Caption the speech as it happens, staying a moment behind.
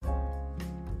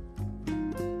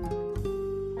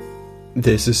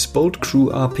This is Boat Crew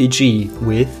RPG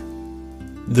with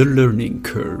The Learning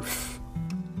Curve.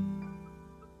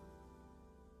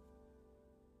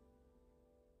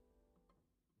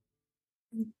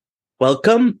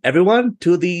 Welcome, everyone,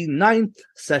 to the 9th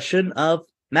session of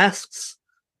Masks,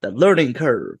 The Learning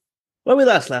Curve. When we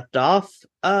last left off,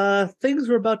 things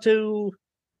were about to...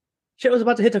 Shit was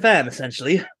about to hit the fan,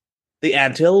 essentially. The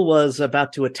Anthill was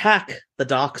about to attack the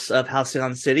docks of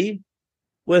Halcyon City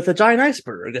with a giant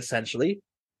iceberg, essentially.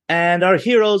 And our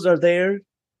heroes are there,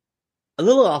 a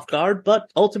little off guard,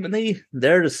 but ultimately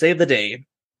there to save the day.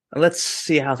 And let's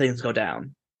see how things go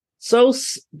down. So,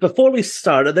 before we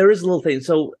start, there is a little thing.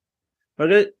 So,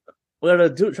 we're gonna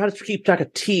try to keep track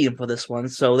of team for this one.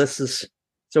 So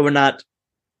we're not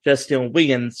just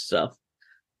winging stuff.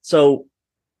 So,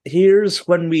 here's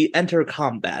when we enter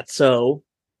combat. So,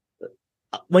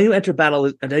 when you enter battle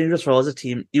and dangerous role as a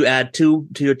team, you add 2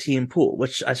 to your team pool,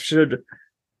 which I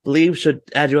believe should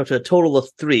add you up to a total of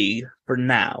 3 for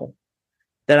now.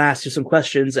 Then I ask you some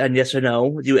questions, and yes or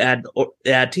no, you add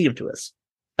team to us.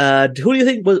 Who do you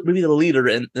think would be the leader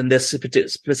in this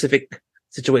specific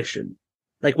situation?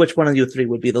 Like, which one of you 3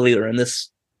 would be the leader in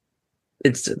this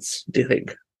instance, do you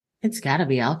think? It's gotta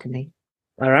be Alchemy.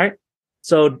 All right.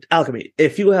 So, Alchemy,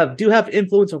 if you do have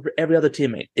influence over every other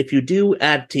teammate. If you do,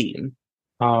 add team.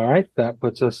 All right, that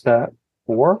puts us at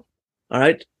 4. All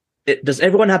right. Does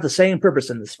everyone have the same purpose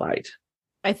in this fight?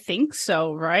 I think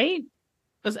so, right?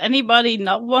 Does anybody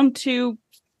not want to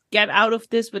get out of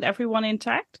this with everyone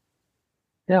intact?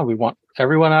 Yeah, we want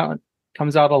everyone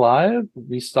comes out alive.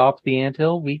 We stop the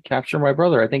anthill. We capture my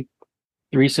brother. I think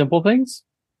 3 simple things.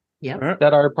 Yep.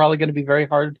 That are probably going to be very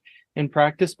hard in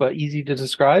practice, but easy to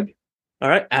describe. All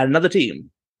right, add another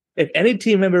team. If any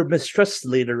team member mistrusts the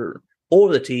leader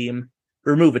or the team,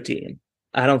 remove a team.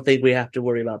 I don't think we have to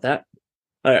worry about that.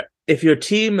 All right. If your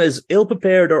team is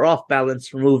ill-prepared or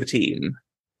off-balance, remove a team.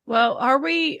 Well, are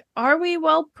we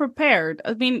well prepared?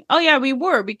 I mean, oh yeah, we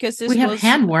were, because we have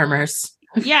hand warmers.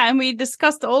 Yeah, and we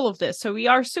discussed all of this, so we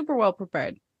are super well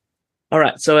prepared. All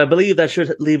right, so I believe that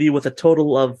should leave you with a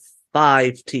total of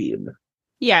 5 team.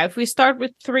 Yeah, if we start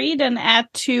with 3, then add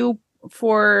 2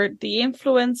 for the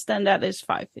influence, then that is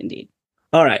 5 indeed.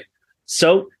 All right,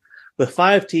 so with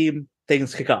 5 team,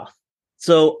 things kick off.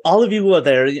 So all of you who are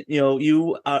there,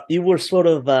 you were sort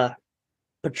of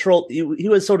patrol.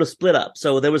 You was sort of split up.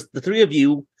 So there was the 3 of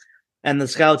you, and the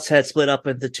scouts had split up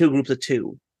into 2 groups of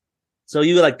 2. So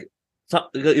you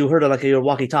you heard of your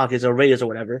walkie-talkies or radios or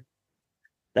whatever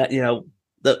that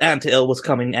the anthill was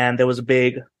coming, and there was a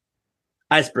big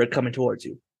iceberg coming towards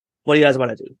you. What do you guys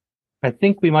want to do? I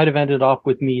think we might have ended off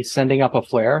with me sending up a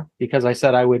flare because I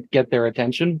said I would get their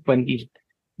attention when he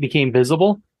became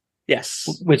visible.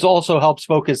 Yes. Which also helps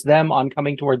focus them on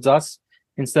coming towards us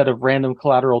instead of random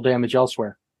collateral damage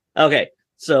elsewhere. Okay.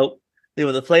 So,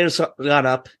 the flares gone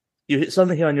up. You hit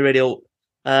something here on your radio.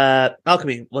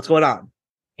 Alchemy, what's going on?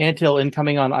 Anthill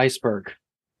incoming on iceberg.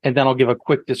 And then I'll give a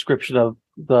quick description of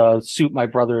the suit my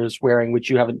brother is wearing, which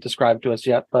you haven't described to us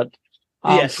yet, but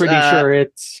I'm pretty sure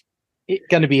it's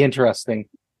going to be interesting.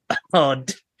 Oh,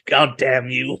 God damn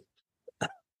you.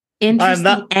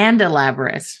 Interesting and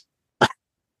elaborate.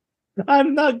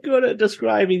 I'm not good at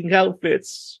describing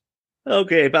outfits.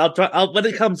 Okay, but I'll try. When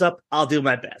it comes up, I'll do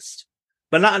my best.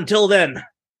 But not until then.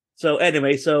 So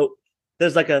anyway,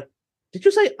 there's did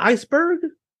you say iceberg?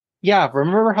 Yeah,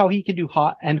 remember how he can do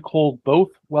hot and cold both?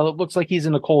 Well, it looks like he's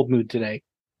in a cold mood today.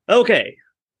 Okay.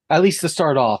 At least to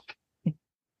start off.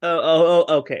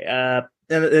 Okay. And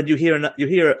then you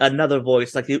hear another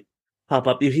voice you pop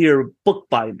up. You hear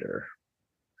Bookbinder.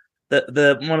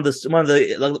 One of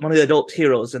the adult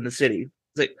heroes in the city.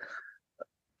 It's like,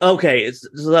 okay,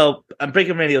 so I'm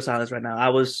breaking radio silence right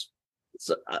now.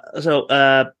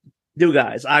 You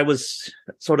guys, I was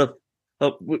sort of,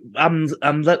 I'm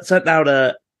sent out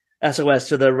a SOS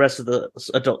to the rest of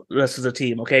the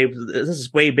team. Okay, this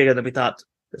is way bigger than we thought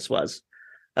this was.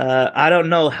 I don't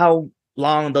know how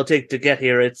long they'll take to get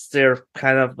here. They're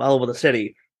kind of all over the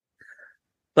city,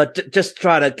 but just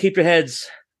try to keep your heads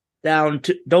down.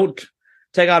 Don't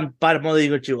take on by the more than you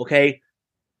can chew, okay?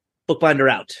 Bookbinder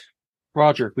out.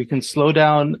 Roger, we can slow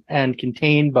down and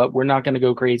contain, but we're not going to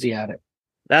go crazy at it.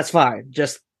 That's fine.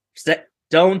 Just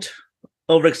don't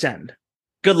overextend.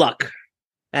 Good luck.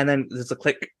 And then there's a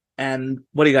click, and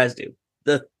what do you guys do?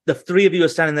 The 3 of you are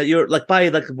standing there. You're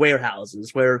by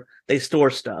warehouses where they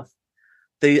store stuff.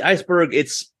 The iceberg,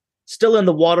 it's still in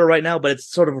the water right now, but it's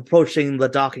sort of approaching the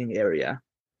docking area.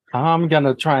 I'm going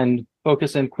to try and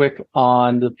focus in quick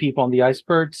on the people on the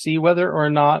iceberg, see whether or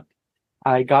not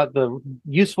I got the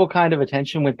useful kind of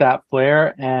attention with that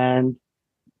flare, and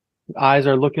Eyes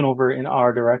are looking over in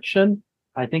our direction.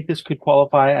 I think this could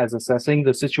qualify as assessing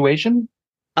the situation.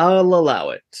 I'll allow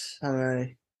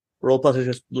it. Roll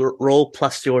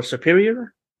plus your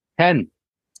superior. 10.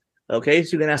 Okay,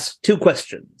 so you can ask 2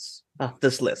 questions off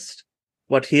this list.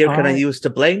 What here can I use to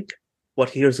blank? What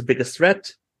here is the biggest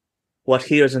threat? What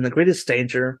here is in the greatest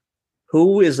danger?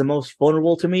 Who is the most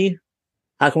vulnerable to me?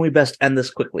 How can we best end this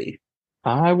quickly?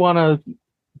 I want to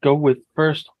go with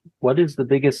first, what is the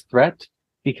biggest threat?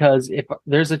 Because if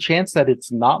there's a chance that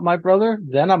it's not my brother,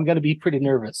 then I'm going to be pretty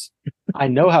nervous. I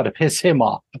know how to piss him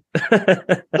off.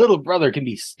 Little brother can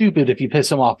be stupid if you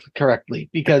piss him off correctly,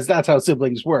 because that's how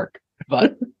siblings work.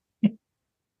 But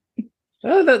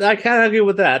I can't argue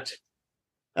with that.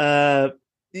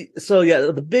 So yeah,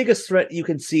 the biggest threat you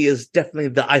can see is definitely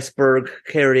the iceberg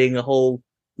carrying a whole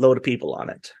load of people on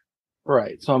it.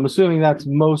 Right. So I'm assuming that's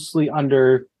mostly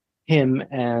under him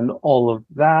and all of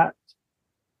that.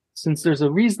 Since there's a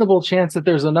reasonable chance that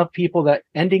there's enough people that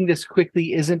ending this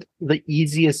quickly isn't the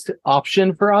easiest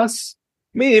option for us.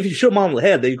 I mean, if you shoot him on the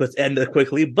head, then you could end it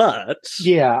quickly, but...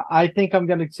 Yeah, I think I'm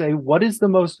going to say, what is the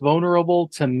most vulnerable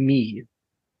to me?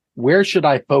 Where should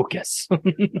I focus?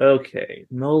 Okay,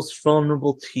 most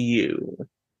vulnerable to you.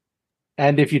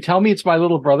 And if you tell me it's my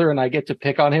little brother and I get to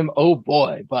pick on him, oh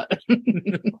boy, but...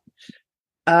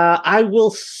 I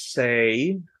will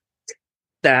say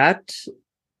that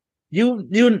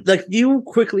you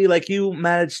quickly you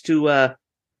managed to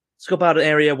scope out an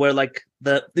area where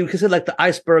you can say the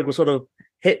iceberg will sort of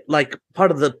hit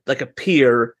part of the a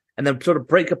pier and then sort of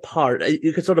break apart.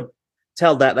 You can sort of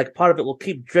tell that part of it will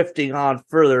keep drifting on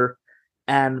further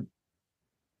and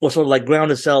will sort of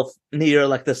ground itself near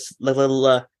this little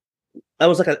that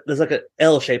was there's a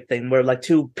L-shaped thing where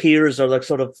 2 piers are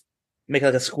sort of make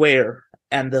a square,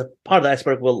 and the part of the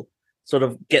iceberg will sort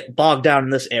of get bogged down in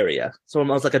this area. So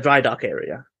almost like a dry dock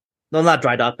area. No, not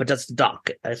dry dock, but just dock,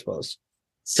 I suppose.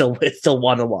 It's still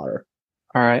water.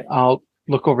 All right, I'll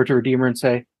look over to Redeemer and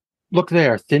say, look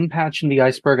there, thin patch in the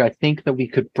iceberg. I think that we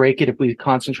could break it if we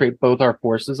concentrate both our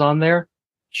forces on there.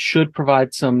 Should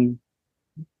provide some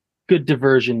good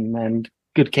diversion and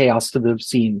good chaos to the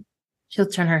scene. She'll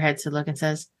turn her head to look and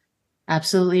says,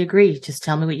 absolutely agree. Just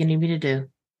tell me what you need me to do.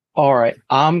 All right,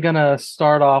 I'm going to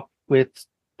start off with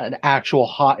an actual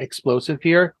hot explosive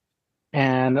here.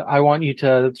 And I want you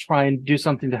to try and do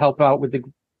something to help out with the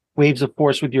waves of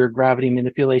force with your gravity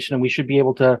manipulation. And we should be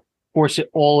able to force it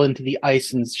all into the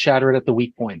ice and shatter it at the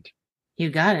weak point. You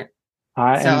got it.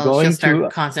 I am going she'll start to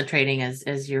concentrating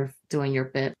as you're doing your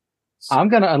bit. I'm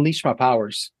going to unleash my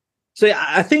powers. So yeah,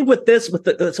 I think with this,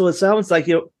 so it sounds like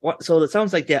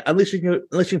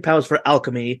unleashing powers for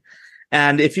alchemy,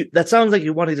 and that sounds like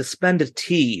you're wanting to spend a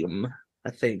team.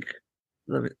 I think.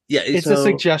 Yeah, it's a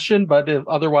suggestion, but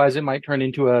otherwise it might turn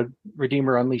into a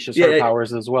Redeemer unleashes her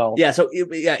powers as well. Yeah, so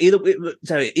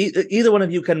either one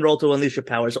of you can roll to unleash your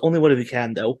powers. Only one of you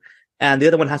can though, and the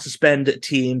other one has to spend a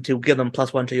team to give them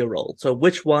 +1 to your roll. So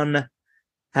which one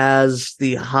has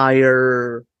the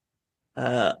higher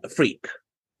freak?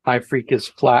 High freak is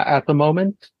flat at the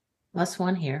moment.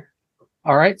 +1 here.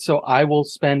 All right, so I will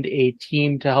spend a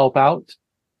team to help out.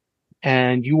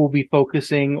 And you will be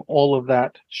focusing all of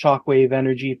that shockwave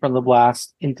energy from the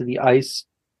blast into the ice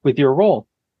with your roll.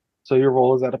 So your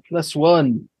roll is at a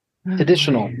 +1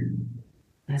 additional.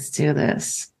 Let's do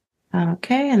this.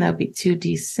 Okay, and that would be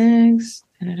 2d6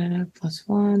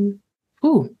 +1.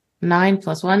 Ooh, 9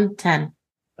 +1, 10.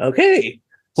 Okay.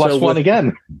 +1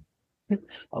 again.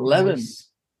 11.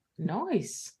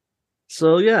 Nice.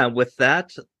 So yeah, with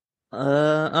that,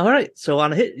 all right. So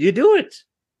on a hit, you do it.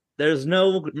 There's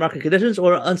no market conditions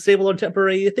or unstable or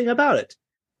temporary thing about it.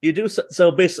 You do so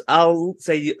basically, I'll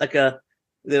say I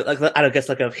don't guess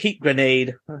a heat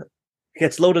grenade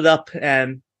gets loaded up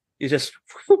and you just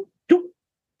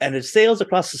and it sails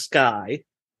across the sky,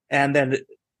 and then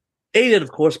aided, of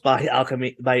course, by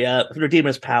alchemy, by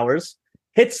Redeemer's powers,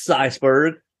 hits the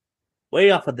iceberg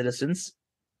way off in the distance.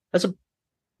 There's a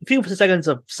few seconds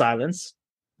of silence.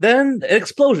 Then an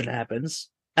explosion happens.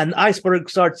 And the iceberg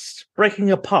starts breaking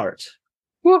apart.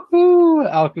 Woohoo!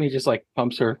 Alchemy just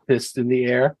pumps her fist in the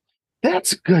air.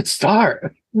 That's a good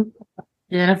start.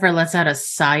 Jennifer lets out a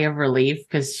sigh of relief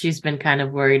because she's been kind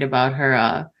of worried about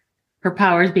her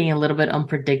powers being a little bit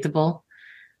unpredictable.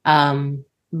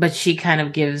 But she kind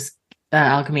of gives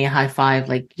Alchemy a high five,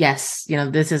 yes,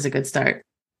 this is a good start.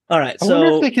 All right, I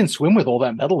wonder if they can swim with all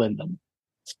that metal in them.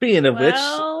 Speaking of which,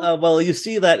 you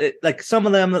see that some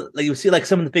of them, you see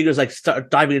some of the figures start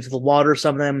diving into the water.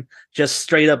 Some of them just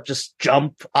straight up just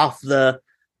jump off the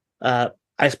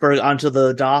iceberg onto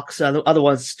the docks. And the other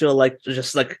ones still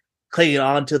just clinging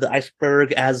on to the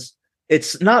iceberg as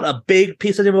it's not a big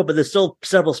piece anymore, but there's still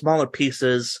several smaller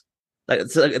pieces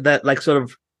that like sort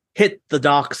of hit the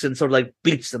docks and sort of like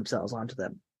beach themselves onto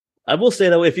them. I will say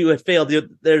though, if you had failed,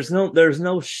 there's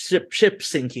no ship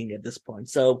sinking at this point.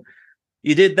 So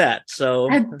you did that.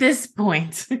 So at this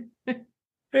point,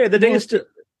 hey, the day is still.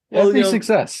 Well, every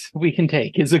success we can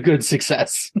take is a good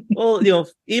success. Well,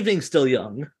 evening's still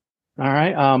young. All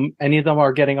right. Any of them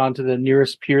are getting onto the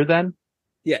nearest pier then?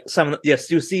 Yeah.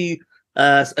 Yes, you see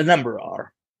a number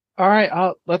are. All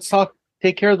right. Let's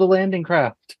take care of the landing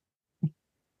craft.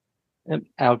 And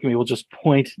Alchemy will just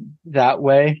point that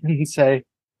way and say,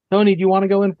 Tony, do you want to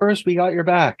go in first? We got your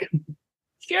back.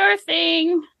 Sure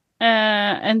thing.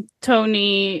 And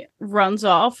Tony runs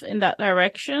off in that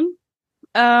direction.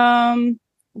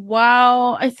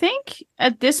 While I think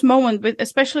at this moment,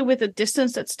 especially with the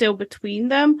distance that's still between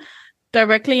them,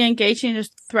 directly engaging this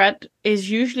threat is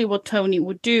usually what Tony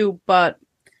would do, but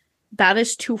that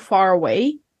is too far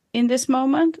away in this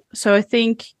moment. So I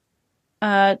think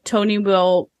Tony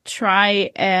will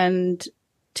try and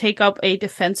take up a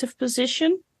defensive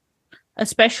position,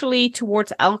 especially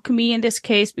towards Alchemy in this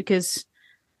case, because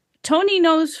Tony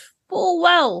knows full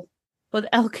well what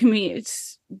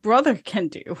Alchemy's brother can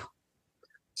do.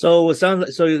 So it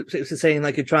sounds like you're saying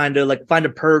like you're trying to like find a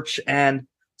perch and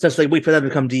essentially wait for them to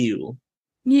come to you.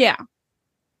 Yeah,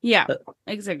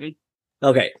 exactly.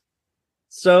 Okay,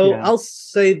 so I'll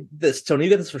say this, Tony, you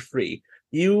get this for free.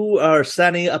 You are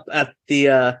standing up at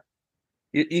the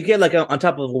you get like on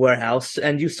top of a warehouse,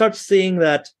 and you start seeing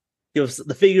that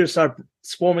the figures start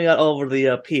swarming out over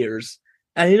the piers,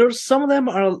 and some of them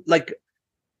are like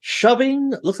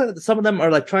shoving. Looks like some of them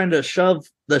are like trying to shove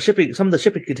some of the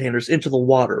shipping containers into the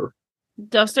water.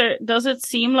 Does it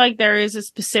seem like there is a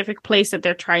specific place that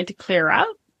they're trying to clear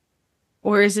out,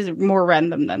 or is it more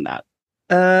random than that?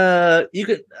 You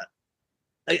could.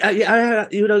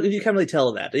 You can't really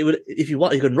tell that. It would, if you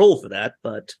want, you can roll for that,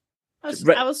 but.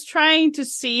 I was trying to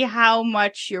see how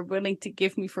much you're willing to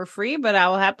give me for free, but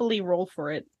I'll happily roll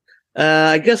for it.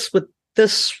 I guess with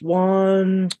this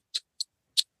one,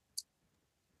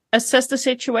 assess the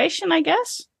situation, I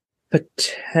guess.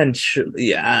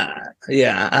 Potentially,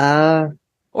 yeah.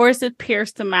 Or is it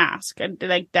pierce the mask?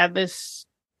 Like that is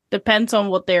depends on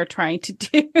what they're trying to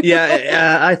do.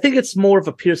 Yeah, I think it's more of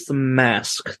a pierce the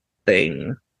mask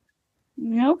thing.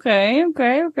 Okay.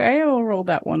 I'll roll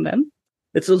that one then.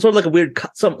 It's sort of like a weird,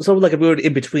 sort of like a weird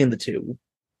in between the two.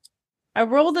 I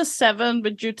rolled a 7,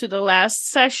 but due to the last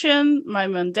session, my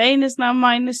mundane is now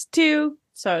 -2,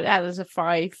 so that is a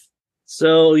 5.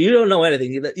 So you don't know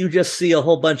anything. You just see a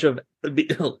whole bunch of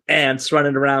ants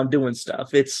running around doing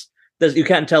stuff. You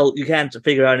can't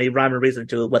figure out any rhyme or reason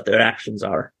to what their actions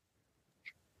are.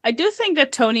 I do think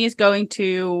that Tony is going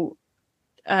to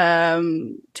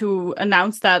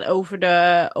announce that over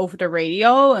the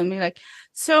radio and be like,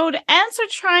 so the ants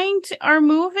are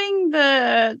moving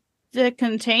the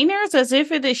containers as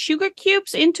if it is sugar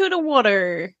cubes into the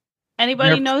water.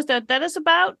 Anybody knows that is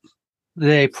about?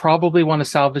 They probably want to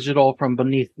salvage it all from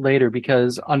beneath later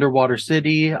because underwater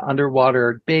city,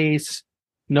 underwater base,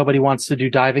 nobody wants to do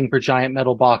diving for giant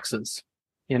metal boxes.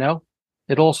 It'll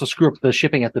also screw up the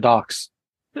shipping at the docks.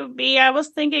 Could be. I was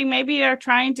thinking maybe they're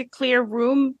trying to clear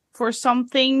room for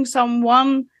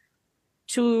someone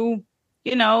to,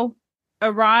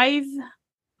 arrive,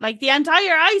 like the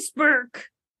entire iceberg.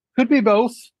 Could be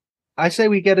both. I say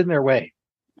we get in their way.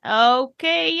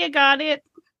 Okay, you got it.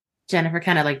 Jennifer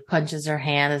kind of like punches her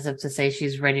hand as if to say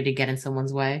she's ready to get in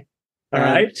someone's way. All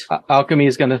right. Alchemy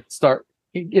is going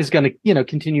to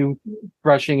continue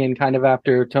rushing in kind of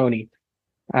after Tony.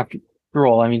 After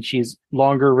all, I mean, she's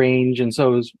longer range and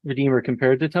so is Redeemer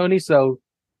compared to Tony. So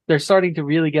they're starting to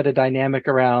really get a dynamic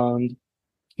around,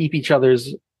 keep each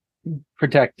other's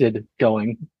protected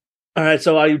going. All right.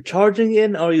 So are you charging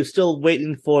in or are you still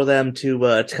waiting for them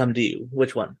to come to you?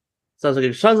 Which one? Sounds like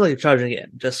you're charging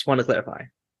in. Just want to clarify.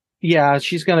 Yeah,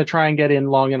 she's going to try and get in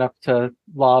long enough to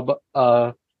lob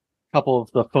a couple of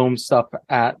the foam stuff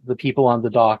at the people on the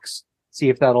docks. See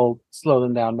if that'll slow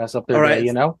them down, mess up their day,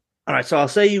 All right, so I'll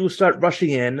say you start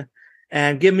rushing in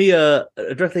and give me a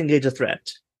directly engage a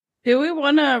threat. Do we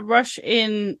want to rush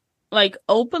in like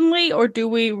openly or do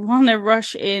we want to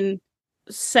rush in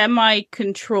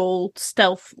semi-controlled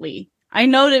stealthily? I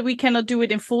know that we cannot do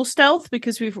it in full stealth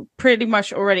because we've pretty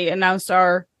much already announced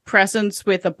our presence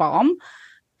with a bomb.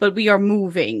 But we are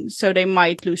moving, so they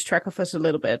might lose track of us a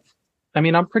little bit. I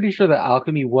mean, I'm pretty sure that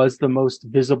Alchemy was the most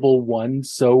visible one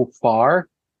so far,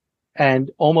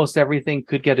 and almost everything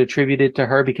could get attributed to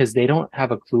her because they don't have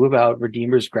a clue about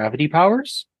Redeemer's gravity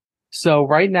powers. So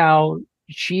right now,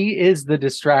 she is the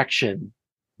distraction.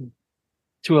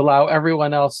 to allow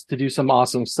everyone else to do some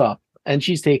awesome stuff. And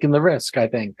she's taken the risk, I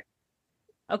think.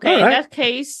 Okay, in that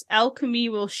case, Alchemy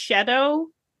will shadow,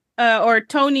 or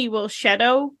Tony will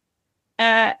shadow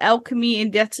Alchemy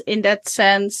in that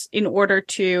sense in order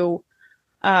to.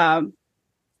 I'm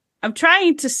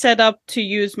trying to set up to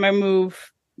use my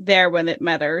move there when it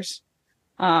matters,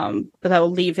 but I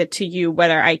will leave it to you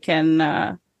whether I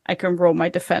can roll my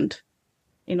defend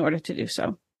in order to do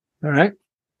so. All right.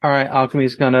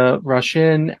 Alchemy's gonna rush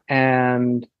in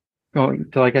and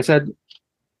going to, like I said,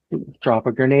 drop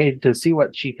a grenade to see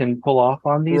what she can pull off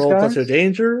on these Roll guys. plus your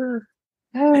danger.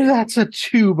 That's a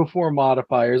 2 before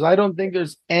modifiers. I don't think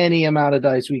there's any amount of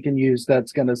dice we can use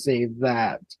that's going to save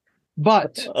that.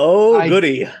 But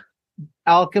goody.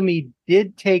 Alchemy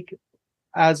did take,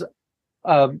 as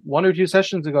 1 or 2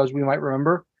 sessions ago, as we might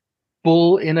remember,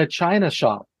 Bull in a China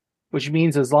shop, which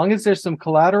means as long as there's some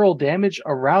collateral damage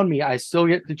around me, I still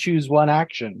get to choose one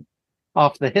action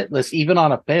off the hit list, even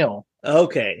on a fail.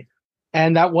 Okay.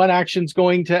 And that one action's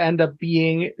going to end up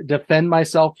being defend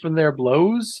myself from their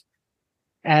blows.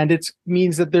 And it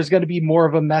means that there's going to be more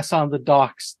of a mess on the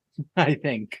docks, I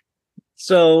think.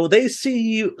 So they see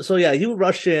you. So yeah, you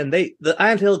rush in. The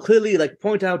anthill clearly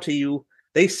point out to you.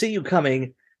 They see you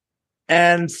coming,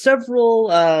 and several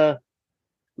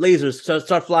lasers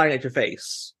start flying at your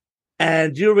face.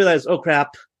 And you realize, oh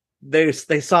crap, they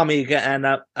saw me again.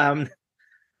 And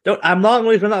I'm long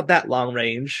range, but not that long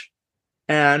range.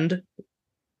 And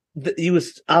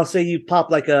I'll say you pop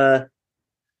like a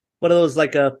one of those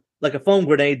like a foam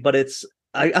grenade, but it's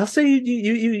I'll say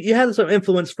you had some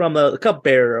influence from a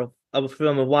cupbearer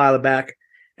from a while back,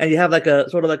 and you have like a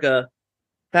sort of like a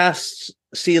fast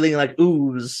sealing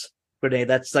ooze grenade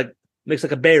that's makes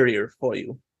like a barrier for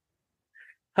you.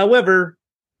 However,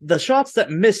 the shots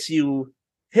that miss you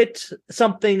hit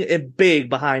something big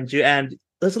behind you, and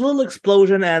there's a little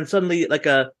explosion, and suddenly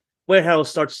a warehouse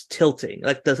starts tilting,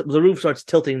 the roof starts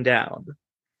tilting down.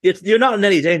 You're not in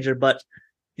any danger, but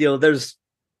there's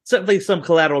certainly some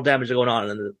collateral damage going on,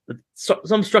 and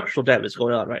some structural damage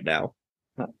going on right now.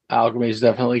 Alchemy's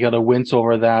definitely got to wince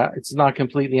over that. It's not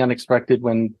completely unexpected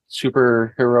when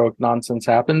super heroic nonsense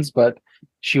happens, but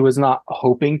she was not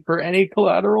hoping for any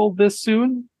collateral this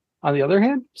soon. On the other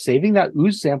hand, saving that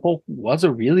ooze sample was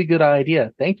a really good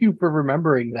idea. Thank you for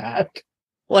remembering that.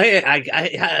 Well, hey,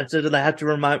 I have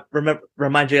to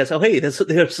remind you guys. Oh, hey,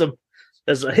 there's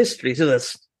a history to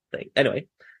this thing. Anyway,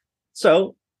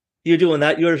 so you're doing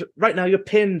that. Right now you're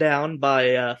pinned down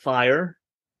by fire.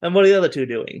 And what are the other two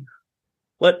doing?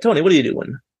 Tony? What are you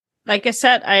doing? Like I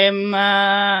said, I'm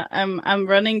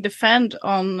running defend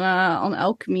on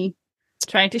Alchemy,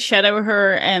 trying to shadow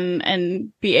her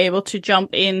and be able to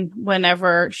jump in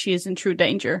whenever she is in true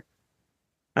danger.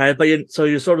 All right, but you're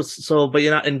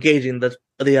not engaging the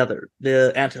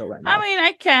anthill right now. I mean,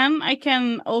 I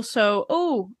can also.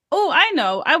 Oh, I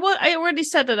know. I already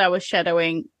said that I was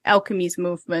shadowing Alchemy's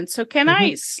movement. So can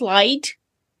I slide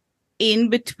in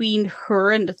between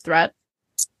her and the threat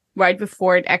right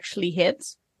before it actually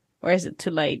hits, or is it too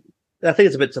late? I think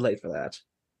it's a bit too late for that.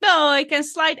 No, I can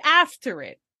slide after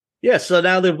it. Yeah. So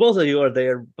now both of you are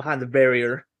there behind the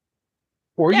barrier.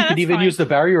 Or you could even use the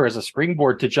barrier as a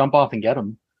springboard to jump off and get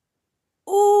him.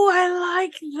 Oh, I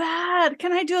like that.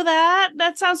 Can I do that?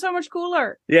 That sounds so much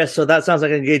cooler. Yeah, so that sounds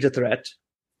like engage a threat.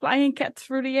 Flying cat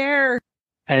through the air.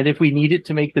 And if we need it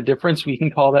to make the difference, we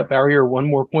can call that barrier one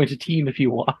more point a team if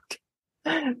you want.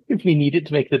 If we need it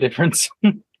to make the difference.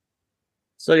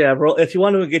 So yeah, if you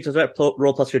want to engage a threat,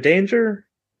 roll plus your danger.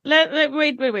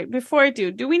 Wait. Before I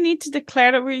do we need to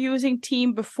declare that we're using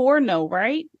team before? No,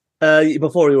 right?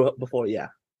 Before, yeah.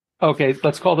 Okay,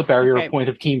 let's call the barrier a point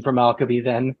of team from Alchemy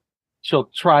then.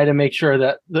 She'll try to make sure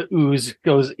that the ooze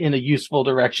goes in a useful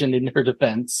direction in her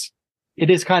defense. It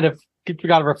is kind of, you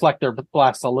got to reflect their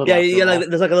blast a little. Yeah,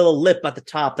 there's a little lip at the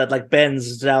top that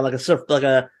bends down like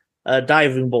a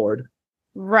diving board.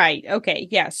 Right. Okay.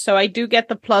 Yeah. So I do get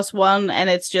the +1, and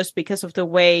it's just because of the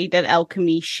way that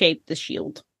Alchemy shaped the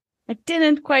shield. I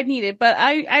didn't quite need it, but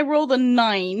I rolled a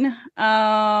 9. Is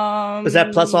that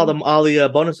plus all the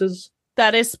bonuses?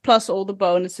 That is plus all the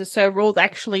bonuses. So I rolled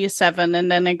actually a 7, and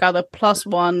then I got a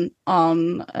 +1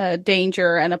 on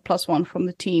danger and a +1 from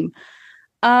the team.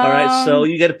 All right, so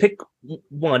you get to pick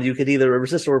one. You could either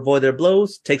resist or avoid their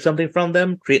blows, take something from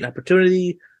them, create an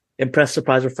opportunity, impress,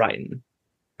 surprise, or frighten.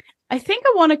 I think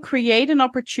I want to create an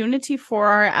opportunity for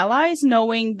our allies,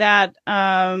 knowing that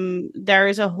there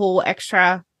is a whole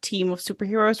extra team of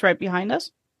superheroes right behind us.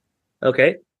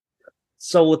 Okay.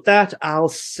 So with that, I'll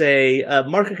say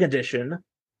mark a condition.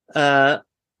 Some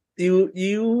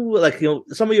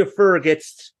of your fur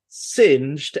gets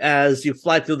singed as you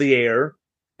fly through the air,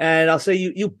 and I'll say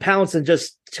you pounce and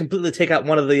just completely take out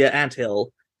one of the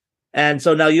anthill, and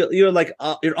so now you're like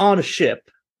you're on a ship,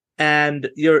 and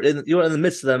you're in the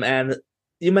midst of them, and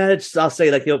you manage. I'll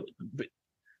say like in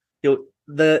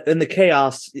the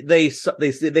chaos they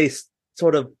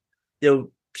sort of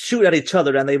shoot at each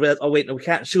other, and they realize, oh wait, no, we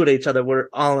can't shoot at each other. We're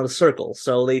all in a circle,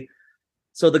 so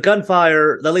the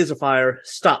gunfire, the laser fire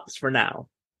stops for now.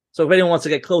 So if anyone wants to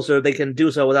get closer, they can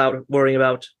do so without worrying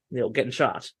about getting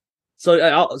shot. So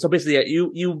basically,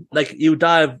 you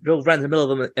dive right in the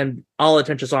middle of them, and all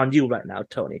attention's on you right now,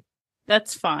 Tony.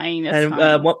 That's fine.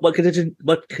 Fine.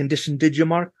 What condition did you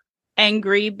mark?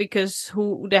 Angry, because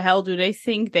who the hell do they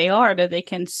think they are that they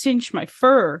can cinch my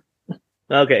fur?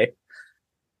 Okay,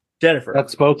 Jennifer.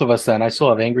 That's both of us then. I still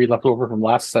have angry left over from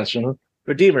last session.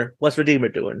 Redeemer, what's Redeemer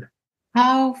doing?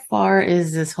 How far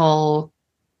is this whole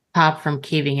top from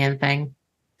caving in thing?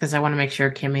 Because I want to make sure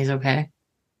Kimmy's okay.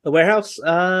 The warehouse?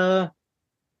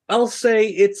 I'll say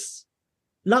it's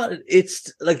not.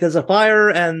 It's like there's a fire,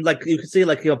 and like you can see,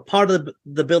 like part of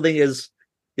the building is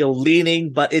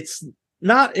leaning, but it's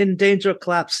not in danger of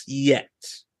collapse yet.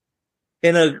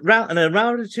 In a round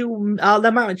or two,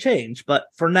 that might change, but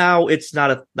for now, it's not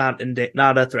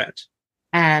a threat.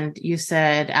 And you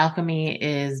said Alchemy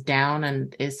is down,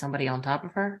 and is somebody on top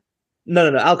of her?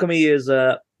 No. Alchemy is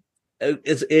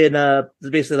in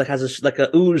basically has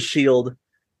a ooze shield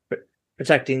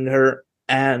protecting her,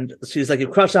 and she's like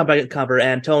crushed down by cover.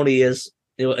 And Tony is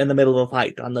in the middle of a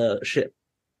fight on the ship,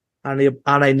 on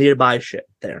a nearby ship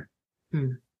there.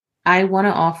 I want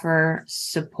to offer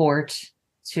support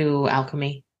to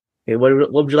Alchemy. Okay,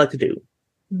 what would you like to do?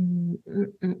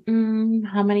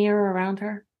 How many are around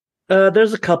her?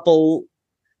 There's a couple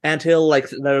anthill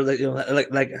had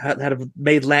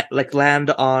made land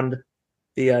on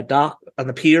the dock on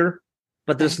the pier,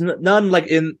 but there's none like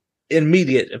in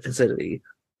immediate vicinity.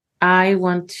 I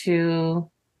want to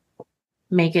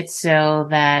make it so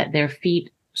that their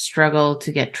feet struggle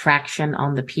to get traction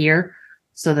on the pier,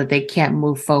 so that they can't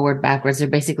move forward, backwards. They're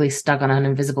basically stuck on an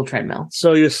invisible treadmill.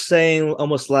 So you're saying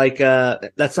almost like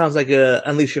that sounds like a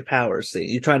unleash your powers thing.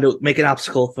 You're trying to make an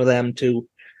obstacle for them to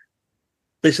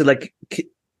basically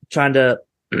trying to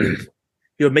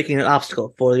you're making an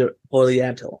obstacle for the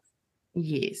anthill.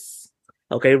 Yes.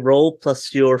 Okay, roll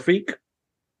plus your freak.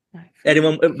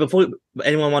 Anyone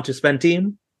want to spend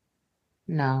team?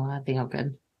 No, I think I'm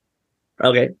good.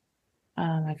 Okay.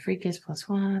 My freak is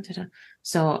 +1.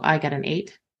 So I got an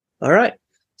 8. All right.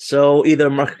 So either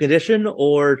mark a condition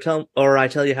or I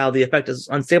tell you how the effect is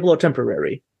unstable or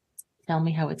temporary. Tell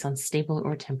me how it's unstable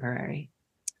or temporary.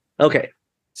 Okay.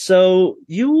 So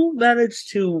you manage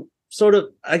to sort of,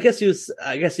 I guess you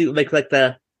make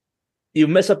you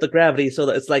mess up the gravity so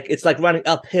that it's like running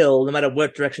uphill no matter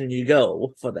what direction you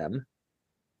go for them.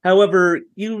 However,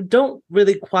 you don't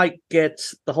really quite get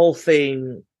the whole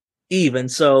thing even.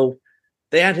 So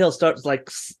the anthill starts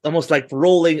almost like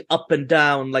rolling up and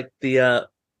down like the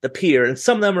pier, and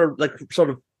some of them are like sort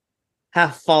of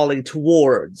half falling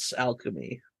towards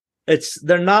Alchemy. It's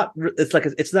like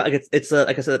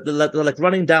I said, they're like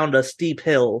running down a steep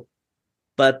hill,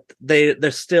 but they're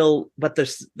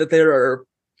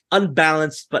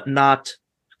unbalanced but not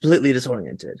completely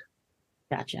disoriented.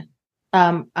 Gotcha.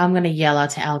 I'm gonna yell out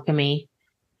to Alchemy,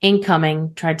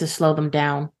 incoming. Tried to slow them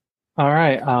down. All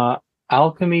right.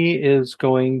 Alchemy is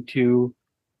going to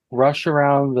rush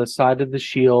around the side of the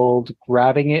shield,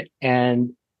 grabbing it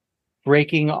and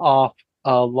breaking off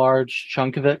a large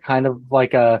chunk of it, kind of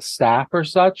like a staff or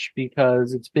such,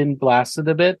 because it's been blasted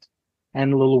a bit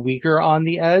and a little weaker on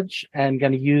the edge, and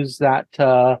going to use that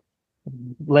to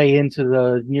lay into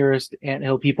the nearest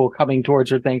anthill people coming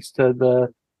towards her, thanks to the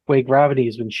way gravity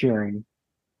has been shearing.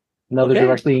 Another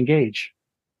directly engage.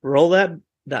 Roll that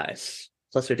dice.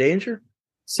 Plus your danger?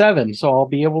 7, so I'll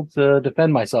be able to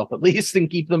defend myself at least and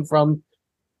keep them from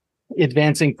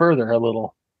advancing further a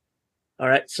little. All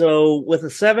right, so with a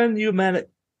 7, you manage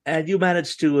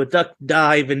to duck,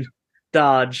 dive, and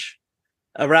dodge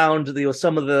around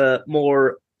some of the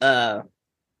more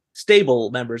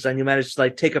stable members, and you manage to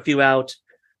take a few out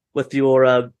with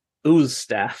your ooze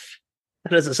staff.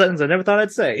 That is a sentence I never thought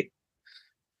I'd say,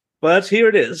 but here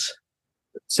it is.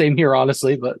 Same here,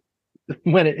 honestly, but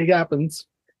when it happens.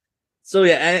 So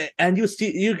yeah, and you're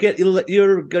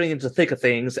getting into the thick of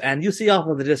things, and you see off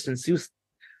in the distance,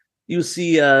 you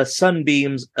see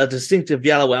sunbeams, a distinctive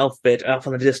yellow outfit off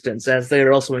in the distance, as they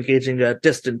are also engaging a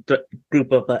distant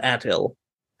group of anthill.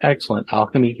 Excellent.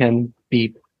 Alchemy can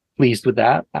be pleased with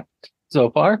that so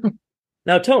far.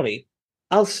 Now, Tony,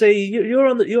 I'll say you're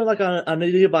on a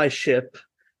nearby ship.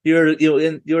 You're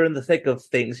in the thick of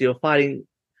things. You're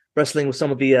wrestling with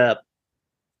some of the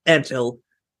anthill.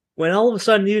 when all of a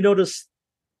sudden you notice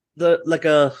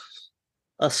a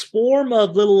swarm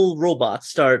of little robots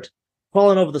start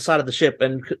crawling over the side of the ship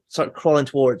and start crawling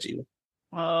towards you.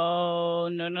 Oh,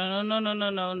 no.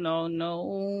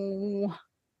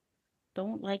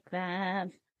 Don't like that.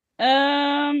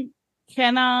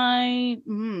 Can I...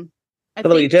 I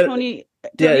think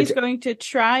Tony's going to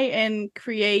try and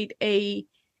create an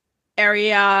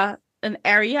area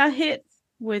hit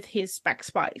with his spec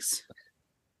spice.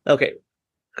 Okay.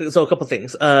 So a couple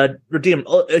things. Redeem,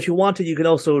 if you want to, you can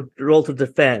also roll to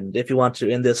defend if you want to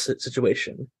in this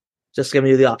situation. Just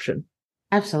giving you the option.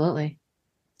 Absolutely.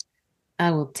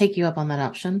 I will take you up on that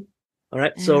option. All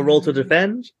right. So roll to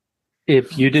defend.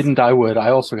 If you didn't, I would. I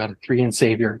also got a 3 in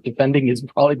Savior. Defending is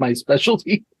probably my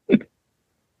specialty.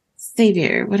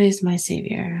 Savior. What is my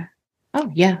Savior? Oh,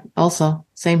 yeah. Also,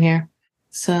 same here.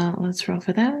 So let's roll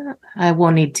for that. I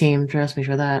won't need team. Trust me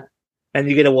for that. And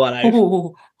you get a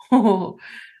 1.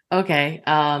 Okay.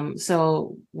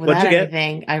 So without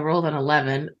anything, I rolled an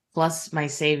 11 plus my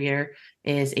Savior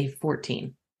is a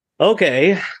 14.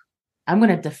 Okay. I'm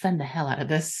going to defend the hell out of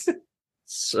this.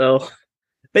 So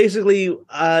basically,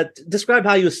 describe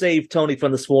how you saved Tony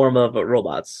from the swarm of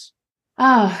robots.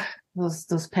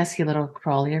 Those pesky little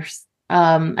crawlers.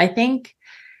 I think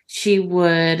she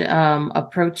would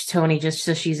approach Tony just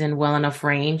so she's in well enough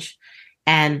range,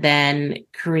 and then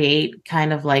create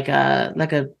kind of like a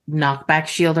knockback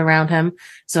shield around him.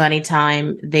 So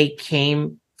anytime they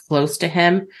came close to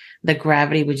him, the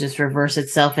gravity would just reverse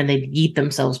itself and they'd yeet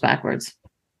themselves backwards.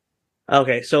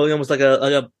 Okay, so almost like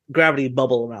a gravity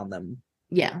bubble around them.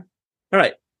 Yeah. All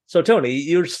right. So Tony,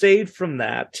 you're saved from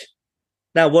that.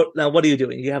 Now what are you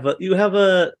doing? You have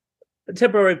a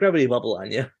temporary gravity bubble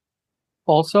on you.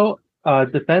 Also,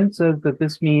 defense says that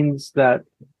this means that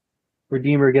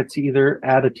Redeemer gets to either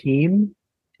add a team,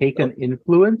 take an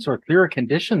influence, or clear a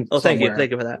condition. Oh, thank you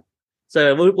for that.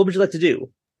 So what would you like to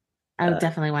do? I would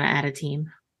definitely want to add a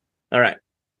team. All right.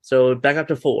 So back up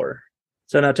to 4.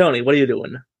 So now Tony, what are you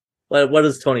doing? What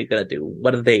is Tony gonna do?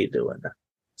 What are they doing?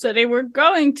 So they were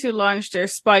going to launch their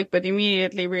spike, but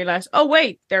immediately realized, oh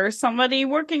wait, there's somebody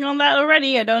working on that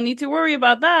already. I don't need to worry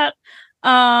about that.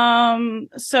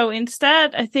 So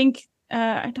instead, I think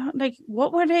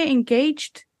what were they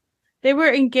engaged? They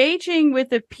were engaging with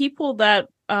the people that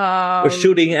were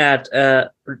shooting at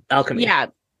Alchemy. Yeah,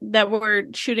 that were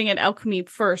shooting at Alchemy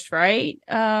first, right?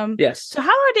 Yes. So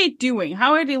how are they doing?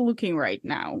 How are they looking right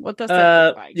now? What does that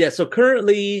look like? Yeah, so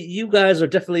currently you guys are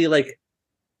definitely like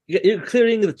you're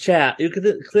clearing the chat. You're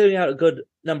clearing out a good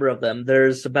number of them.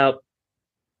 There's about,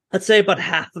 let's say, about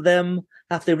half of them.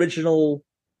 Half the original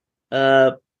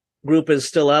group is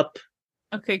still up.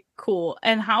 Okay, cool.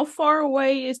 And how far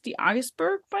away is the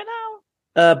iceberg by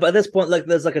now? But at this point, like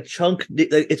there's like a chunk.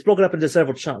 It's broken up into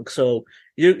several chunks. So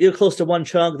you're close to one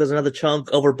chunk. There's another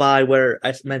chunk over by where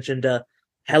I mentioned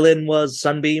Helen was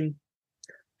Sunbeam,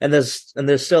 and there's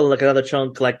still like another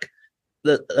chunk like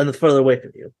and further away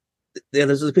from you. Yeah,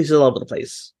 there's pieces all over the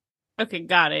place. Okay,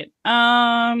 got it.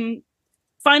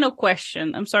 Final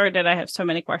question. I'm sorry that I have so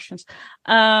many questions.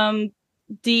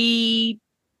 The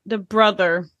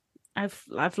brother, I've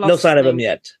lost no sign of him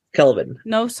yet. Kelvin.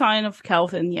 No sign of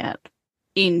Kelvin yet.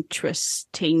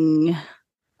 Interesting.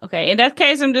 Okay, in that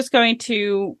case, I'm just going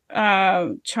to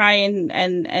try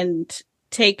and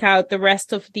take out the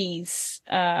rest of these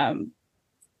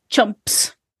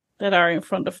chumps that are in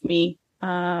front of me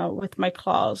with my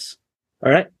claws.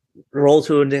 All right. Roll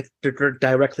to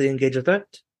directly engage a threat.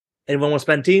 Anyone want to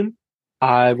spend team?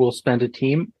 I will spend a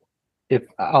team. If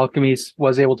Alchemy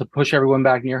was able to push everyone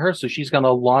back near her, so she's going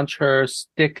to launch her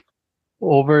stick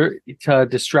over to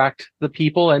distract the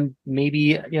people and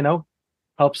maybe,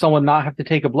 help someone not have to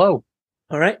take a blow.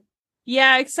 All right.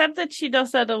 Yeah, except that she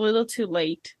does that a little too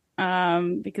late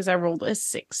because I rolled a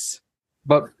 6.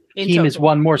 But in team total. Is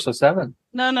 1 more, so 7.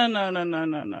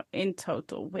 No. In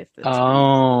total with the team.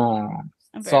 Oh,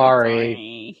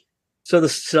 sorry.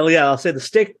 I'll say the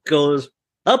stick goes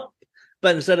up,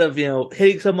 but instead of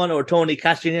hitting someone or Tony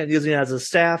catching it and using it as a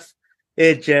staff,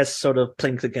 it just sort of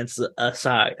plinks against a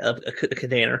side of a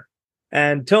container.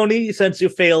 And Tony, since you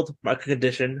failed mark a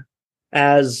condition,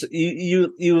 as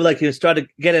you start to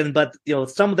get in, but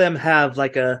some of them have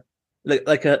like a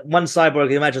one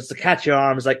cyborg you imagine to catch your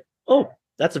arm is like, oh,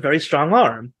 that's a very strong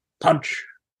arm. Punch.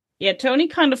 Yeah, Tony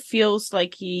kind of feels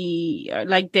like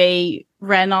they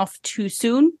ran off too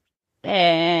soon,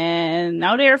 and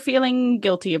now they're feeling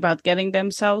guilty about getting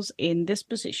themselves in this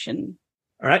position.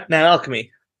 All right, now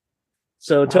Alchemy.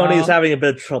 So Tony is having a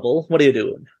bit of trouble. What are you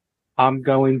doing? I'm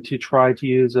going to try to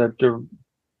use I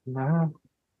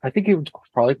think it would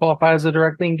probably qualify as a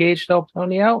directly engaged to help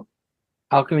Tony out.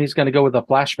 Alchemy's going to go with a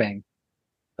flashbang.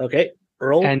 Okay,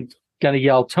 roll. And going to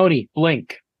yell, Tony,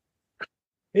 blink.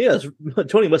 Yes,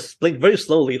 Tony must blink very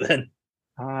slowly then.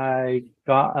 I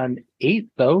got an 8,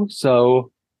 though,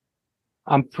 so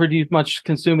I'm pretty much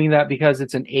consuming that because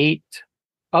it's an 8.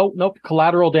 Oh, nope,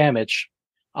 collateral damage.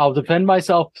 I'll defend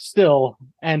myself still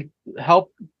and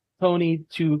help Tony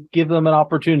to give them an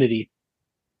opportunity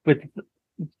with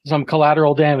some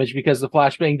collateral damage because the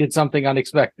flashbang did something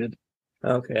unexpected.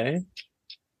 Okay.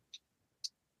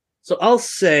 So I'll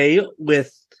say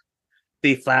with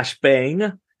the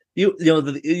flashbang,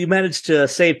 you managed to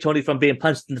save Tony from being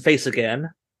punched in the face again.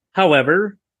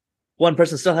 However, one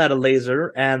person still had a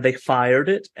laser and they fired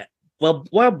it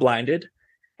while blinded.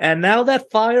 And now that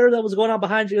fire that was going on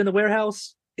behind you in the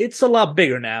warehouse, it's a lot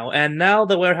bigger now. And now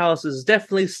the warehouse is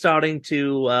definitely starting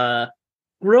to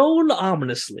groan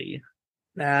ominously.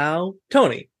 Now,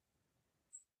 Tony,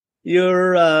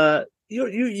 you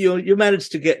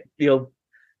managed to get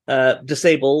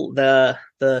disable the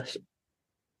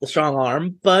strong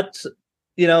arm, but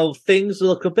things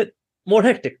look a bit more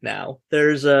hectic now.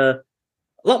 There's a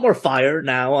lot more fire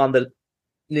now on the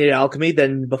near Alchemy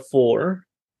than before.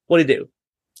 What do you do?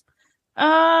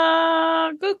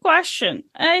 Good question.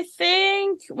 I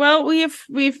think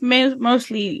we've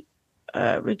mostly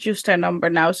reduced our number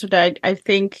now, so that I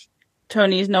think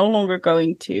Tony is no longer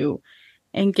going to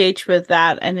engage with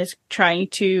that and is trying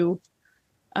to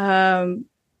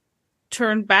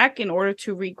turn back in order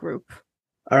to regroup.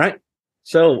 All right.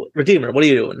 So, Redeemer, what are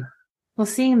you doing? Well,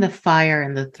 seeing the fire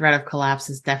and the threat of collapse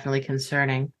is definitely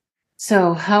concerning.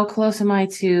 So, how close am I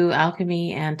to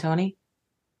Alchemy and Tony?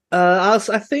 I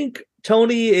think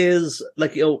Tony is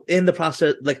in the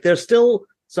process. There's still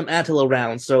some Antil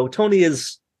around, so Tony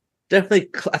is definitely.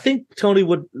 I think Tony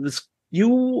would.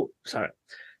 You are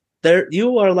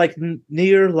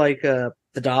near the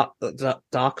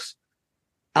docks.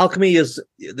 Alchemy is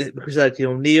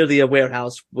near the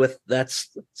warehouse with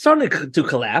that's starting to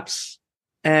collapse,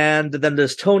 and then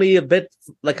there's Tony a bit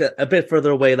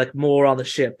further away, more on the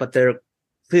ship, but they're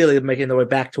clearly making their way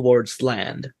back towards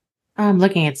land. I'm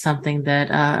looking at something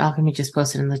that Alchemy just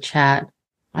posted in the chat.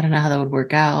 I don't know how that would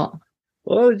work out.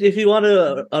 Well, if you want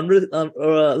to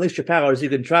unleash your powers, you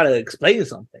can try to explain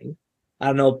something. I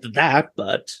don't know that,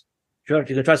 but sure,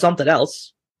 you can try something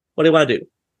else. What do you want to do?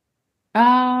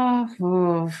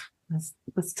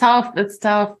 It's tough. It's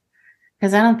tough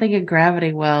because I don't think a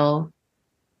gravity well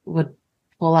would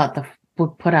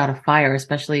put out a fire,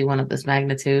 especially one of this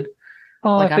magnitude.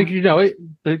 Oh, I think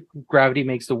the gravity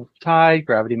makes the tide.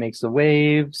 Gravity makes the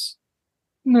waves.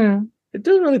 No, it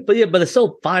doesn't really. But it's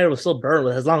still fire will still burn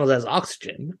as long as it has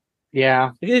oxygen.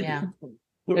 Yeah.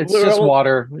 It's just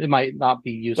water. It might not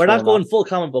be useful. We're not going full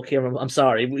comic book here. I'm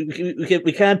sorry.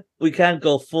 We can't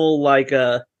go full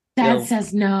Dad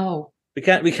says no. We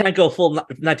can't go full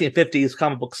 1950s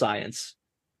comic book science.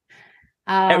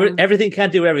 Everything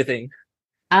can't do everything.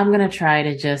 I'm gonna try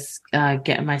to just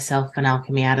get myself and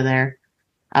Alchemy out of there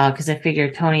because I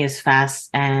figure Tony is fast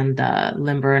and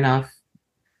limber enough.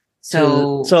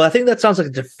 So I think that sounds like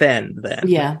a defend then.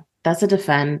 Yeah, that's a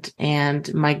defend,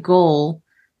 and my goal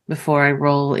before I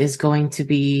roll is going to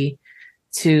be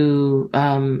to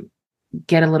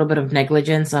get a little bit of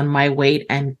negligence on my weight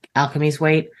and Alchemy's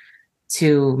weight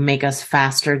to make us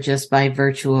faster just by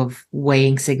virtue of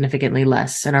weighing significantly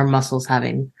less and our muscles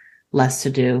having less to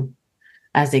do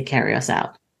as they carry us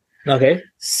out. Okay.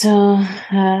 So,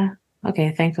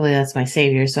 thankfully that's my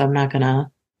savior, so I'm not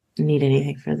gonna need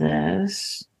anything for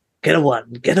this. Get a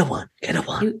one.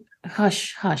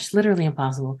 Hush, literally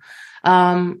impossible.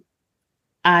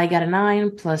 I got a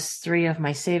 9 plus 3 of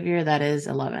my savior, that is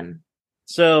 11.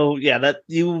 So yeah, that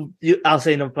I'll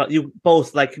say no, you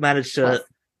both managed to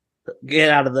get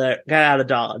out of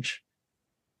Dodge.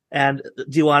 And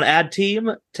do you want to add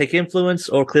team, take influence,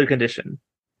 or clear condition?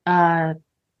 Add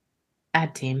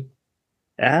team.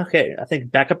 Okay, I think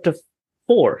back up to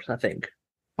 4. I think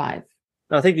 5.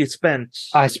 No, I think you spent.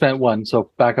 I spent 1,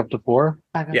 so back up to 4.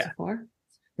 Back up to 4.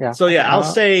 Yeah. So yeah, I'll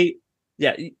say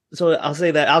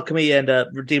that Alchemy and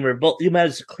Redeemer both you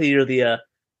managed to clear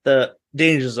the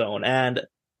danger zone, and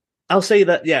I'll say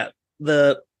that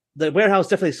the warehouse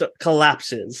definitely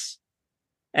collapses,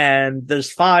 and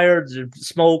there's fire, there's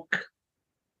smoke.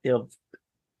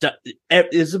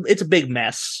 It's a big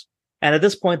mess, and at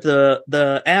this point,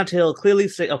 the anthill clearly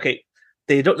say, okay,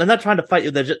 they're not trying to fight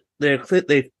you. They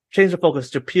changed the focus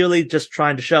to purely just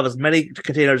trying to shove as many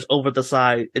containers over the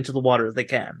side into the water as they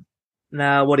can.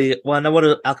 Now, Alchemy,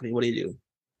 what do you do?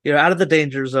 You're out of the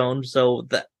danger zone, so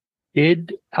that.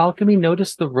 Did Alchemy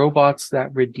notice the robots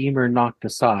that Redeemer knocked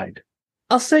aside?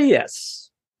 I'll say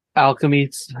yes. Alchemy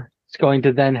going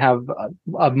to then have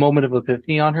a moment of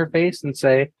epiphany on her face and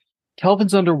say,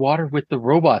 Kelvin's underwater with the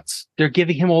robots. They're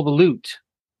giving him all the loot.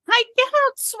 I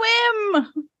cannot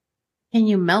swim. Can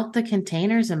you melt the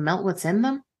containers and melt what's in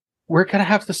them? We're going to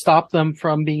have to stop them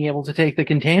from being able to take the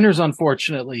containers,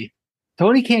 unfortunately.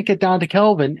 Tony can't get down to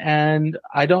Kelvin, and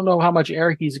I don't know how much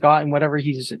air he's got and whatever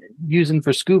he's using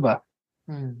for scuba.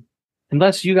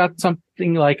 Unless you got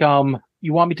something like,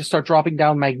 you want me to start dropping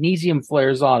down magnesium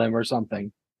flares on him or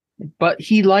something. But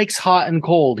he likes hot and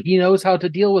cold. He knows how to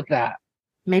deal with that.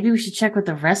 Maybe we should check with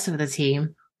the rest of the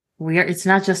team. It's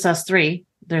not just us three.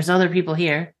 There's other people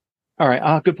here. All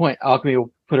right. Good point. Alchemy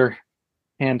will put her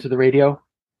hand to the radio.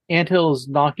 Anthill is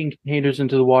knocking containers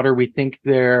into the water. We think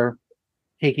they're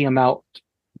taking them out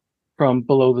from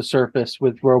below the surface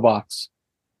with robots.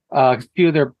 A few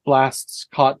of their blasts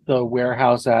caught the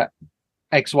warehouse at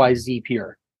XYZ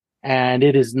Pier, and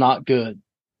it is not good.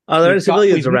 Are there any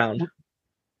civilians around?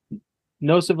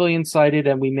 No civilians sighted,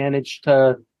 and we managed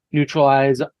to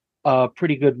neutralize a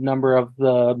pretty good number of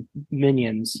the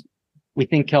minions. We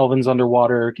think Kelvin's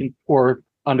underwater or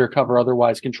undercover,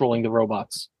 otherwise controlling the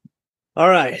robots. All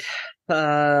right.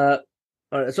 All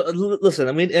right. So listen,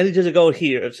 I mean, I need you to go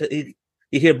here. So you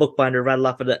hear Bookbinder rattle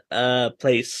off of the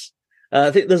place.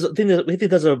 We think there's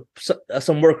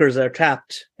some workers that are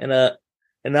trapped in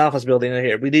an office building in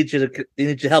here. We need you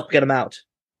to help get them out.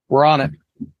 We're on it.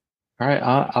 All right.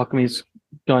 Alchemy's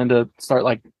going to start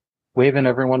waving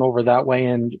everyone over that way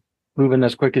and moving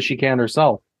as quick as she can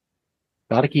herself.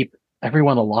 Got to keep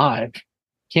everyone alive.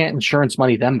 Can't insurance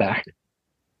money them back.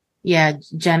 Yeah,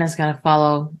 Jenna's going to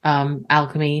follow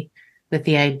Alchemy with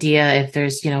the idea if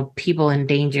there's, people in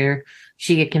danger,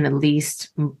 she can at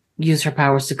least use her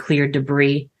powers to clear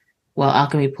debris while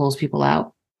Alchemy pulls people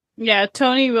out. Yeah,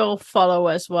 Tony will follow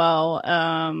as well.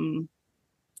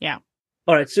 Yeah.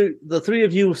 All right, so the three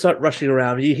of you start rushing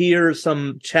around. You hear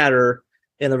some chatter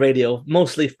in the radio,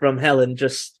 mostly from Helen.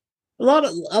 Just a lot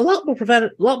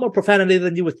more profanity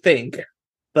than you would think.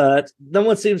 But no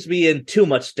one seems to be in too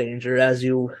much danger as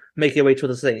you make your way to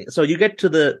the thing. So you get to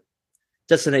the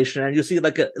destination and you see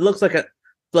it looks like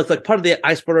part of the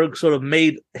iceberg sort of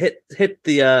hit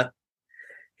the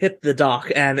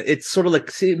dock, and it sort of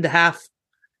seemed to half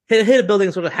hit a building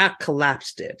and sort of half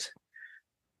collapsed it.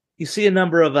 You see a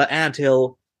number of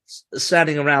anthill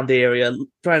standing around the area,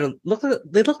 trying to look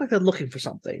like they're looking for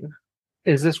something.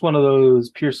 Is this one of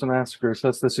those Pearson massacres?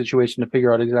 That's the situation to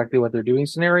figure out exactly what they're doing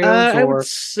scenarios, or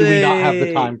do we not have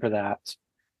the time for that?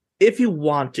 If you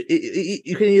want to,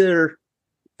 you can either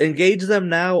engage them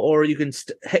now, or you can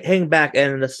hang back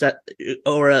and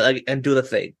and do the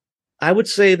thing. I would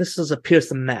say this is a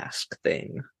Pearson mask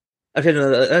thing. Okay,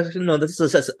 no, this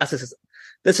is assess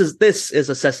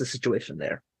the situation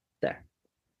there.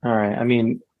 All right. I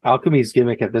mean, Alchemy's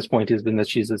gimmick at this point has been that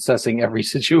she's assessing every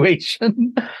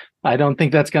situation. I don't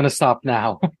think that's going to stop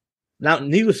now. Now,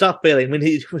 you stop failing. We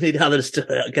need others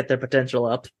to get their potential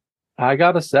up. I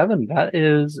got a 7. That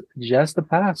is just a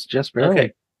pass, just barely.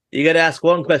 Okay. You got to ask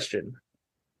one question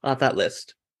on that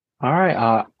list. All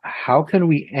right. How can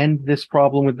we end this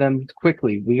problem with them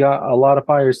quickly? We got a lot of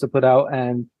fires to put out,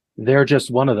 and they're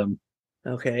just one of them.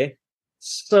 Okay.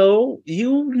 So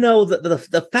you know that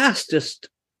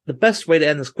the best way to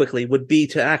end this quickly would be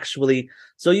to actually.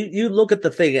 So you look at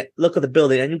the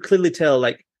building, and you clearly tell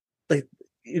like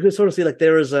you can sort of see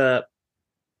there is a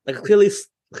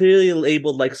clearly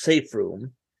labeled safe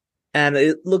room, and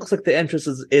it looks like the entrance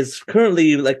is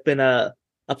currently been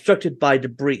obstructed by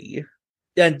debris.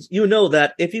 And you know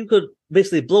that if you could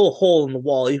basically blow a hole in the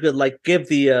wall, you could give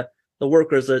the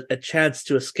workers a chance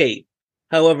to escape.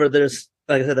 However, there's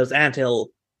anthill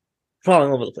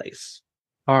crawling over the place.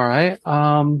 All right,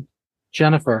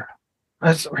 Jennifer,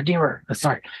 Redeemer.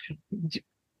 Sorry.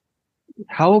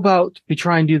 How about we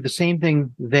try and do the same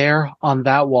thing there on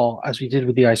that wall as we did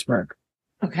with the iceberg?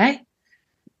 Okay.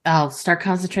 I'll start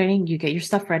concentrating. You get your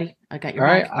stuff ready. I got your.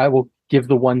 All right. I will give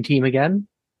the one team again.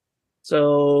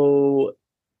 So,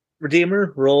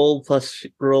 Redeemer, roll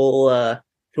to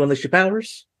unleash your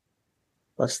powers,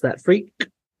 plus that freak.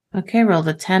 Okay, roll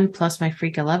the 10 plus my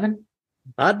freak 11.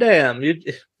 Ah, damn!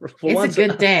 It's a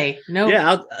good day. No,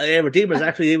 Redeemer's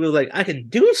actually able to I can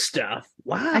do stuff.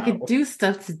 Wow, I can do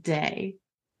stuff today.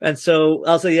 And so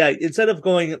I'll say, instead of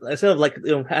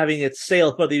having it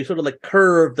sail further, you sort of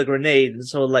curve the grenade, and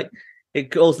so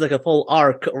it goes a full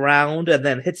arc around and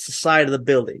then hits the side of the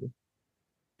building.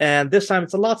 And this time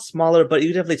it's a lot smaller, but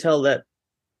you definitely tell that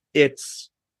it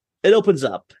opens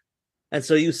up, and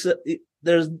so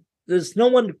there's no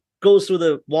one goes through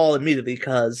the wall immediately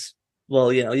because,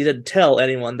 you didn't tell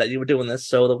anyone that you were doing this,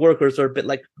 so the workers are a bit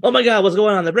oh my god, what's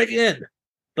going on? They're breaking in.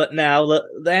 But now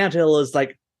the anthill is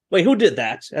like, wait, who did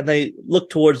that? And they look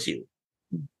towards you.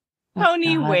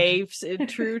 Tony waves in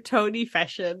true Tony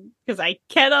fashion because I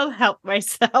cannot help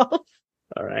myself.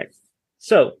 All right.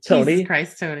 So, Tony. Jesus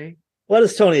Christ, Tony. What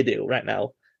does Tony do right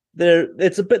now?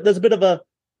 There's a bit of a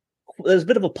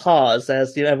pause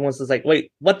as everyone's just like,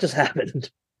 wait, what just happened?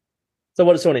 So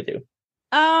what does Tony do?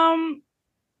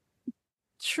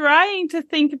 Trying to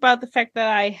think about the fact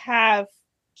that I have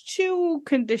 2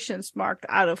 conditions marked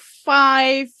out of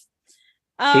 5.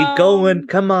 Keep going.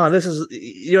 Come on. This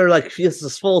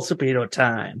is full superhero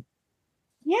time.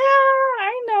 Yeah,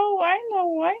 I know.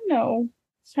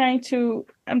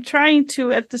 I'm trying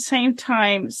to at the same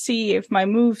time see if my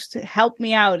moves help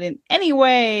me out in any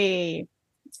way.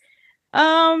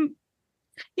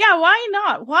 Yeah, why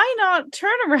not? Why not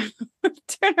turn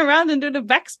around and do the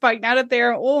back spike now that they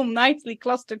are all nicely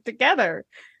clustered together?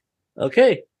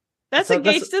 Okay. That's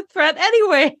engage the threat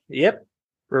anyway. Yep.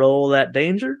 Roll that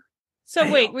danger. So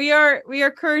wait, we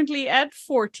are currently at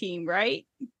 14, right?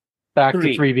 Back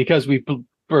to 3 because we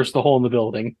burst the hole in the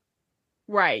building.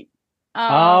 Right.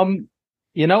 I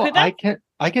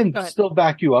can still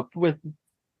back you up with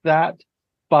that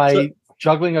by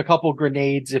juggling a couple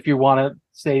grenades if you want to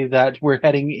say that we're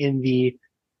heading in the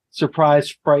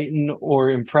surprise, frighten, or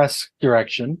impress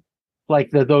direction,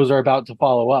 like those are about to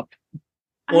follow up.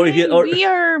 We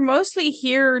are mostly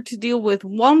here to deal with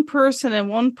one person and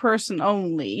one person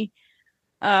only.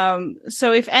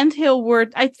 So if Anthill were,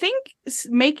 I think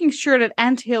making sure that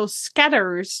Anthill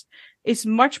scatters is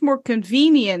much more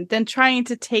convenient than trying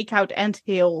to take out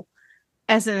Anthill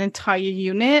as an entire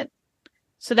unit.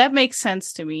 So that makes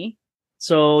sense to me.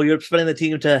 So you're spending the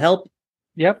team to help?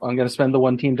 Yep, I'm going to spend the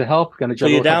one team to help. Going to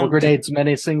juggle a couple grenades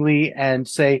menacingly and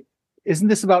say, isn't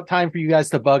this about time for you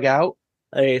guys to bug out?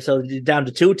 Okay, so you're down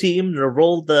to 2 teams to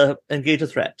roll the engage a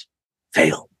threat.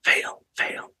 Fail.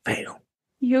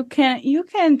 You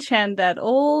can chant that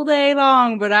all day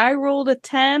long, but I rolled a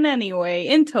 10 anyway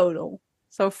in total.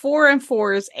 So 4 and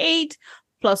 4 is 8,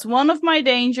 plus 1 of my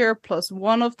danger, plus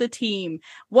 1 of the team.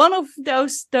 One of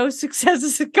those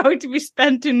successes is going to be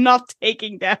spent to not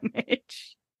taking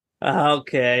damage.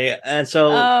 Okay, and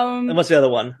so and what's the other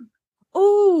one?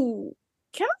 Ooh,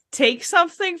 can I take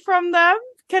something from them?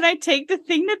 Can I take the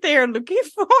thing that they are looking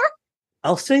for?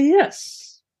 I'll say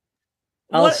yes.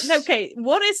 What is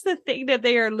the thing that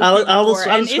they are looking for?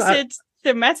 And is it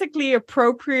thematically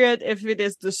appropriate if it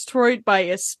is destroyed by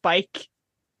a spike?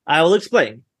 I will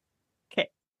explain. Okay.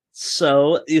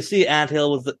 So you see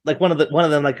Anthill with like one of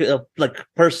them like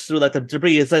bursts through like the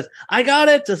debris and says, "I got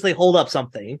it!" Just they hold up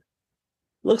something.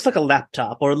 Looks like a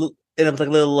laptop or like a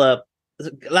little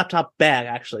laptop bag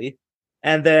actually.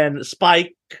 And then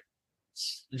Spike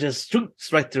just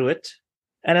shoots right through it.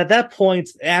 And at that point,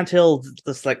 Anthill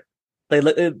just like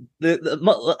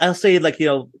I'll say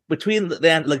between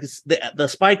the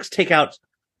spikes take out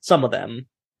some of them,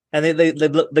 and they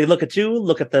look at you,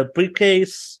 look at the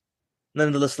briefcase, and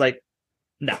then they're just like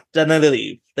no, then they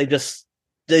leave.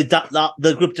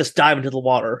 The group just dive into the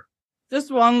water. Just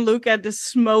one look at the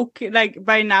smoke, like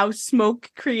by now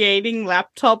smoke creating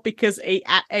laptop because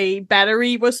a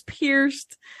battery was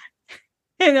pierced,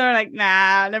 and they're like,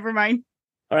 nah, never mind.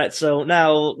 All right, so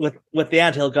now with the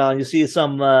anthill gone, you see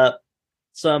some dock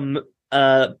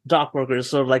workers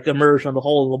sort of like emerge from the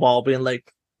hole in the wall, being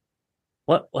like,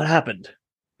 "What happened?"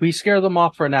 We scare them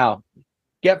off for now.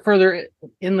 Get further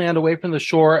inland away from the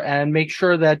shore and make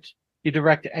sure that you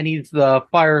direct any of the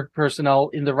fire personnel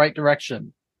in the right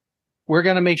direction. We're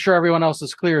going to make sure everyone else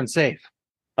is clear and safe.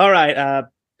 All right.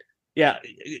 Yeah.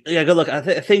 Good luck.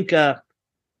 I think there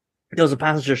was a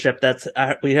passenger ship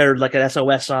that we heard like an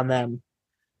SOS on them.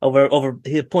 Over.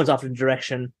 He points off in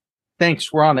direction.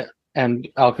 Thanks. We're on it. And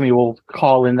Alchemy will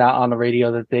call in that on the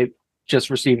radio that they've just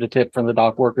received a tip from the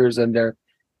dock workers and they're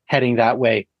heading that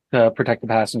way to protect the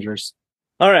passengers.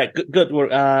 All right. Good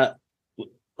work.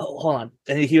 Hold on.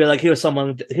 And you hear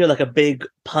a big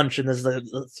punch and there's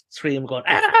the scream going,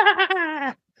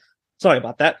 "Ah!" Sorry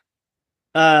about that.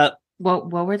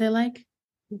 What were they like?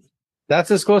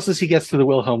 That's as close as he gets to the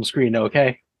Wilhelm screen,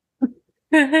 okay?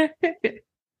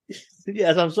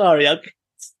 Yes, I'm sorry.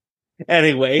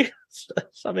 Anyway,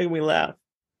 stop making me laugh.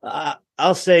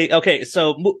 I'll say, okay,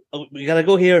 so we gotta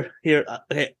go here.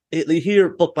 Okay, here,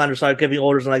 Bookbinder started giving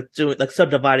orders and doing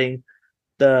subdividing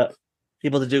the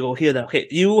people to go here. Then, okay,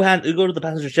 you go to the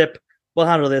passenger ship. We'll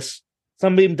handle this.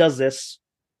 Sunbeam does this.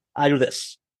 I do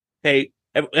this. Okay,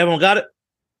 everyone got it.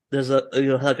 There's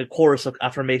a chorus of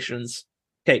affirmations.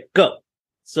 Okay, go.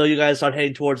 So you guys start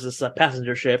heading towards this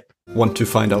passenger ship. Want to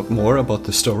find out more about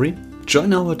the story?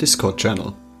 Join our Discord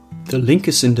channel. The link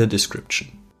is in the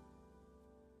description.